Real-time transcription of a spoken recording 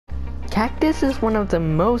Cactus is one of the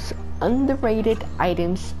most underrated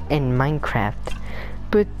items in Minecraft,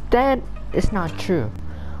 but that is not true.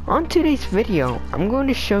 On today's video, I'm going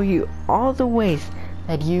to show you all the ways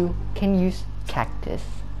that you can use cactus.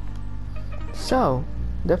 So,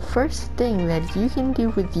 the first thing that you can do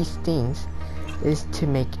with these things is to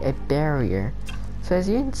make a barrier. So as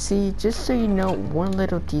you can see, just so you know one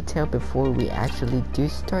little detail before we actually do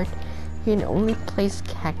start, you can only place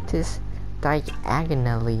cactus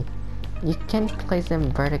diagonally. You can place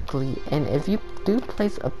them vertically, and if you do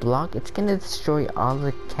place a block, it's gonna destroy all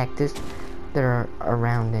the cactus that are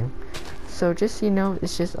around them. So just so you know,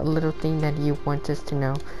 it's just a little thing that you want us to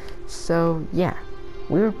know. So yeah,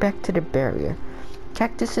 we're back to the barrier.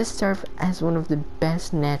 Cactuses serve as one of the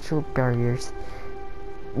best natural barriers,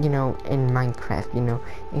 you know, in Minecraft. You know,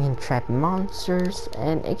 it can trap monsters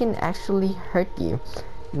and it can actually hurt you.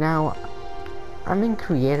 Now, I'm in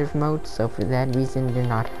creative mode, so for that reason they're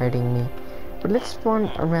not hurting me. But let's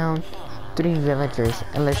spawn around 3 villagers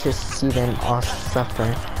and let's just see them all suffer.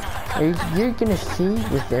 You're gonna see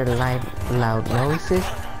with their loud noises,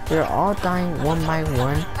 they're all dying one by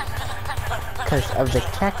one because of the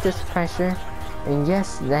cactus pressure. And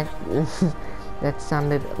yes, that that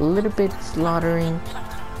sounded a little bit slaughtering,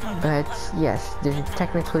 but yes, they're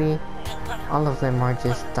technically all of them are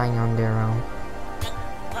just dying on their own.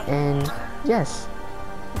 And yes,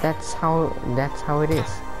 that's how it is.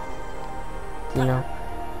 You know,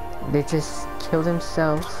 they just kill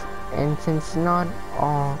themselves, and since not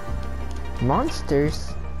all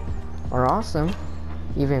monsters are awesome,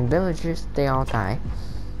 even villagers, they all die.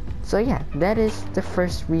 So yeah, that is the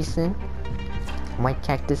first reason why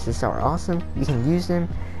cactuses are awesome. You can use them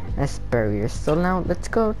as barriers. So now let's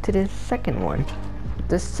go to the second one.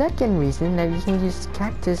 The second reason that you can use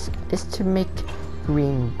cactus is to make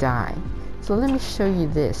green dye. So let me show you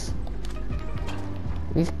this.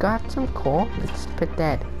 We've got some coal. Let's put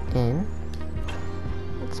that in.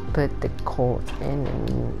 Let's put the coal in,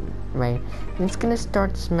 right? And it's gonna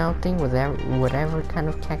start smelting whatever kind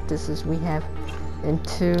of cactuses we have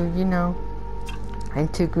into, you know,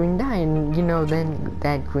 into green dye. And you know, then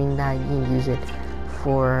that green dye, you can use it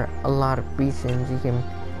for a lot of reasons. You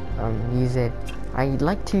can use it, I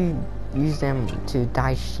like to use them to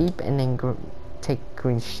dye sheep and then take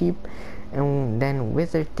green sheep and then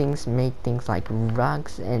wither things, make things like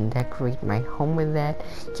rugs and decorate my home with that.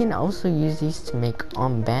 You can also use these to make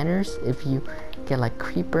banners if you get like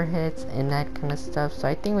creeper heads and that kind of stuff. So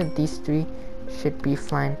I think with these 3 should be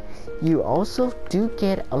fine. You also do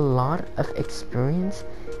get a lot of experience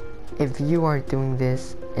if you are doing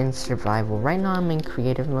this in survival. Right now I'm in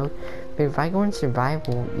creative mode, but if I go in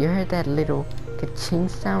survival, you heard that little ka-ching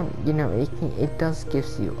sound? You know, it does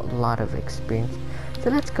gives you a lot of experience. So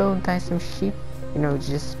let's go dye some sheep. You know,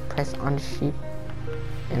 just press on the sheep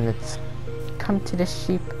and let's come to the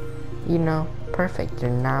sheep. You know, perfect, they're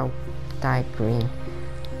now dyed green.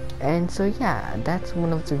 And so yeah, that's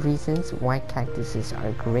one of the reasons why cactuses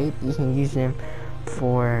are great. You can use them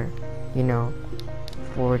for, you know,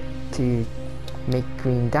 to make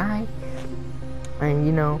green dye, and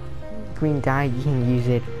you know, green dye, you can use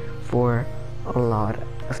it for a lot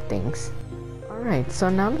of things. Alright, so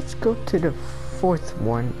now let's go to the 4th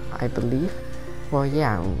one, I believe. Well,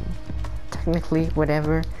 yeah, technically,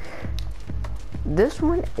 whatever. This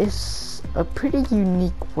one is a pretty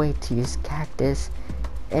unique way to use cactus,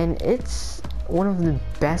 and it's one of the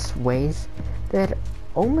best ways that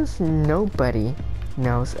almost nobody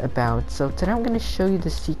knows about. So today I'm going to show you the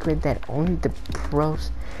secret that only the pros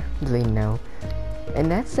really know, and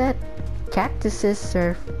that's that cactuses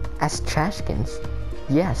serve as trash cans.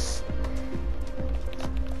 Yes,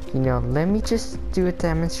 you know, let me just do a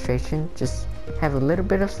demonstration. Just have a little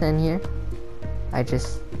bit of sand here, I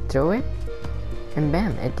just throw it and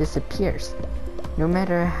bam, it disappears. No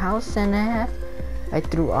matter how sand I have, I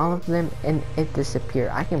threw all of them and it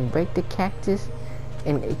disappeared. I can break the cactus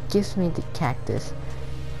and it gives me the cactus.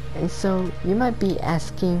 And so you might be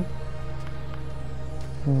asking,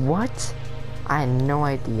 what? I had no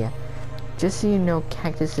idea. Just so you know,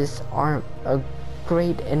 cactuses are a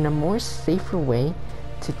great and a more safer way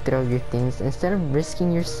to throw your things. Instead of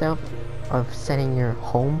risking yourself of setting your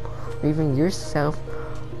home or even yourself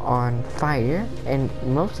on fire, and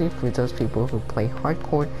mostly for those people who play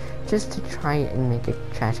hardcore, just to try and make a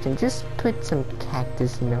trash can, just put some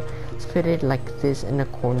cactus, you know, just put it like this in the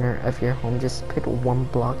corner of your home. Just put 1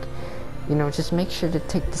 block, you know, just make sure to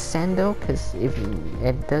take the sand though, because if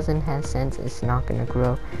it doesn't have sand, it's not gonna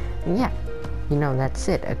grow. And yeah, you know, that's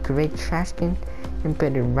it, a great trash can. And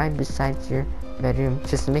put it right beside your bedroom.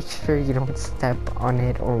 Just make sure you don't step on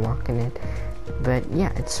it or walk in it. But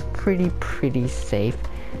yeah, it's pretty safe.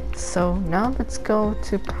 So now let's go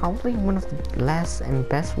to probably one of the last and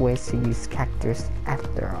best ways to use cactus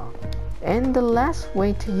after all. And the last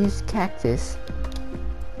way to use cactus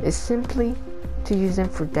is simply to use them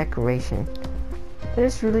for decoration. That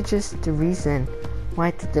is really just the reason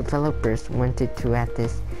why the developers wanted to add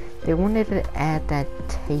this. They wanted to add that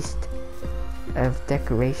taste of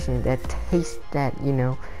decoration, that taste that, you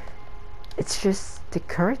know, it's just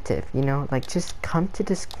decorative, you know, like just come to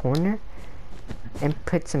this corner and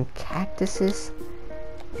put some cactuses,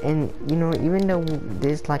 and you know, even though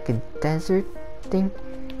there's like a desert thing,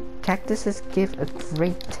 cactuses give a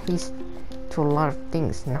great taste to a lot of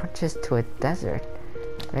things, not just to a desert,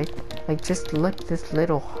 right? Like just look this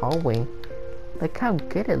little hallway, look how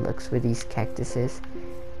good it looks with these cactuses.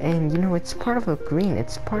 And you know, it's part of a green,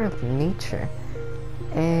 it's part of nature.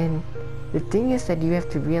 And the thing is that you have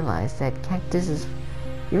to realize that cactus is,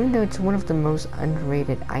 even though it's one of the most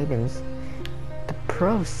underrated items, the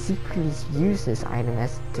pros secretly use this item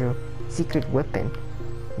as their secret weapon.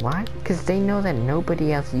 Why? Because they know that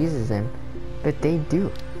nobody else uses them, but they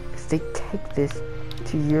do, because they take this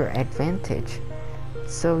to your advantage.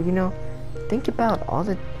 So you know, think about all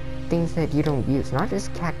the things that you don't use, not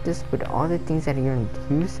just cactus, but all the things that you don't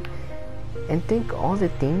use, and think all the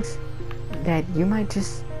things that you might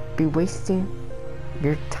just be wasting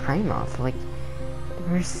your time off. Like,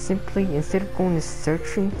 you're simply, instead of going to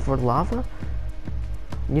searching for lava,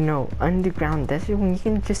 you know, underground desert, when you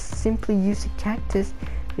can just simply use a cactus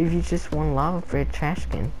if you just want lava for a trash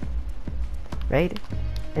can, right?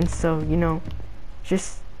 And so, you know,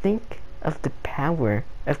 just think of the power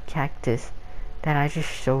of cactus that I just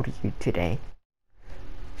showed you today.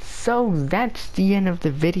 So that's the end of the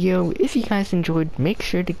video. If you guys enjoyed, make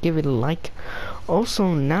sure to give it a like.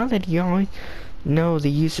 Also, now that y'all know the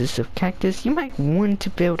uses of cactus, you might want to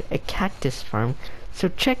build a cactus farm. So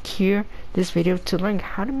check here this video to learn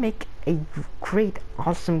how to make a great,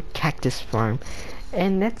 awesome cactus farm.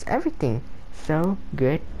 And that's everything. So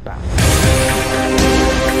goodbye.